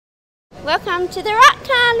Welcome to the Rock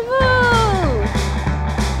Carnival!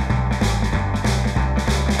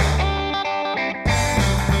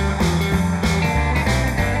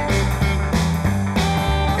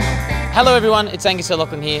 Hello everyone, it's Angus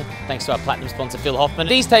O'Loughlin here, thanks to our platinum sponsor Phil Hoffmann.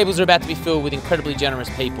 These tables are about to be filled with incredibly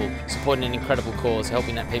generous people, supporting an incredible cause,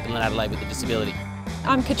 helping out people in Adelaide with a disability.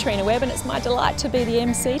 I'm Katrina Webb and it's my delight to be the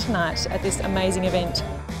MC tonight at this amazing event.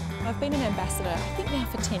 I've been an ambassador, I think now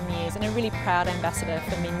for 10 years, and a really proud ambassador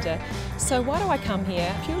for Minda. So why do I come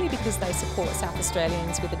here? Purely because they support South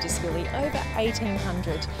Australians with a disability, over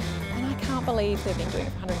 1,800, and I can't believe they've been doing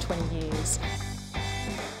it for 120 years.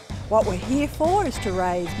 What we're here for is to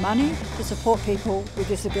raise money to support people with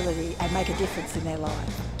disability and make a difference in their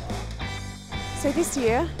life. So this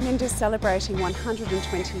year, Minda's celebrating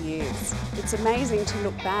 120 years. It's amazing to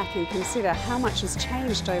look back and consider how much has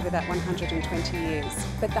changed over that 120 years.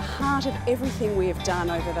 But the heart of everything we have done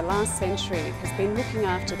over the last century has been looking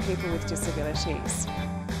after people with disabilities.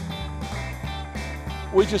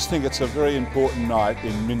 We just think it's a very important night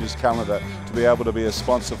in Minda's calendar to be able to be a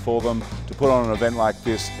sponsor for them, to put on an event like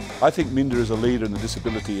this. I think Minda is a leader in the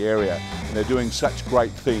disability area and they're doing such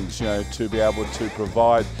great things, to be able to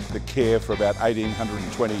provide the care for about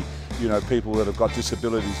 1,820 people that have got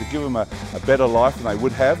disabilities, to give them a better life than they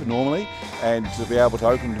would have normally, and to be able to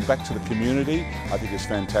open them back to the community, I think is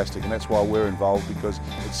fantastic, and that's why we're involved, because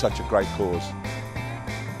it's such a great cause.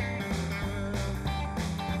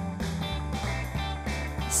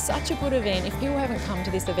 Such a good event. If people haven't come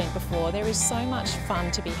to this event before, there is so much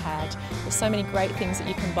fun to be had. There's so many great things that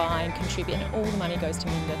you can buy and contribute, and all the money goes to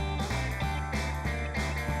Minda.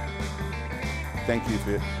 Thank you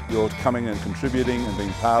for your coming and contributing and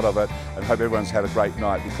being part of it, and hope everyone's had a great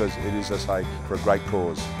night, because it is, as I say, for a great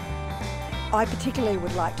cause. I particularly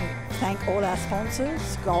would like to thank all our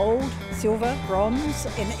sponsors, gold, silver, bronze,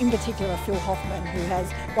 and in particular Phil Hoffmann, who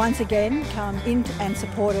has once again come in and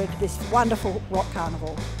supported this wonderful Rock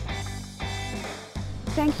Carnival.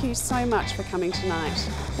 Thank you so much for coming tonight.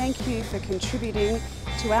 Thank you for contributing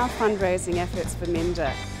to our fundraising efforts for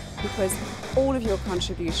Minda, because all of your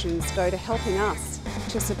contributions go to helping us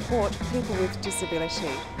to support people with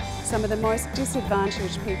disability, some of the most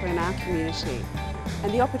disadvantaged people in our community,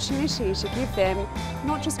 and the opportunity to give them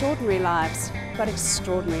not just ordinary lives, but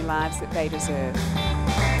extraordinary lives that they deserve.